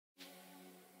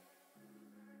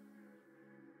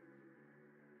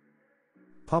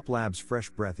PupLabs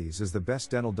Fresh Breathies is the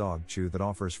best dental dog chew that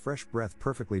offers fresh breath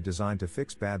perfectly designed to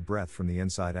fix bad breath from the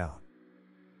inside out.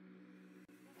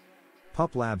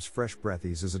 PupLabs Fresh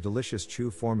Breathies is a delicious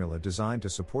chew formula designed to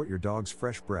support your dog's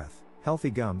fresh breath, healthy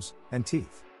gums, and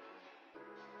teeth.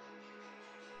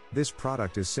 This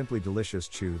product is simply delicious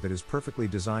chew that is perfectly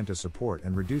designed to support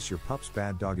and reduce your pup's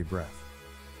bad doggy breath.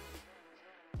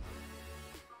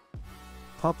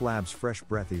 PupLabs Fresh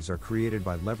Breathies are created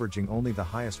by leveraging only the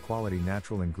highest quality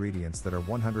natural ingredients that are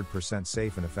 100%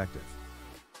 safe and effective.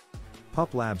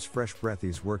 PupLabs Fresh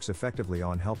Breathies works effectively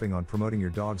on promoting your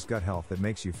dog's gut health that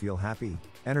makes you feel happy,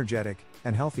 energetic,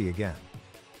 and healthy again.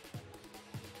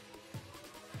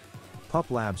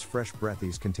 PupLabs Fresh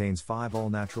Breathies contains 5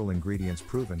 all-natural ingredients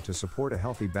proven to support a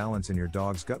healthy balance in your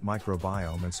dog's gut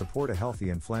microbiome and support a healthy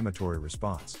inflammatory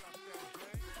response.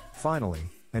 Finally,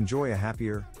 enjoy a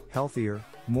happier, healthier,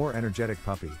 more energetic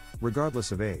puppy,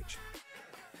 regardless of age.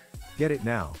 Get it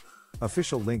now.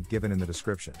 Official link given in the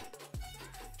description.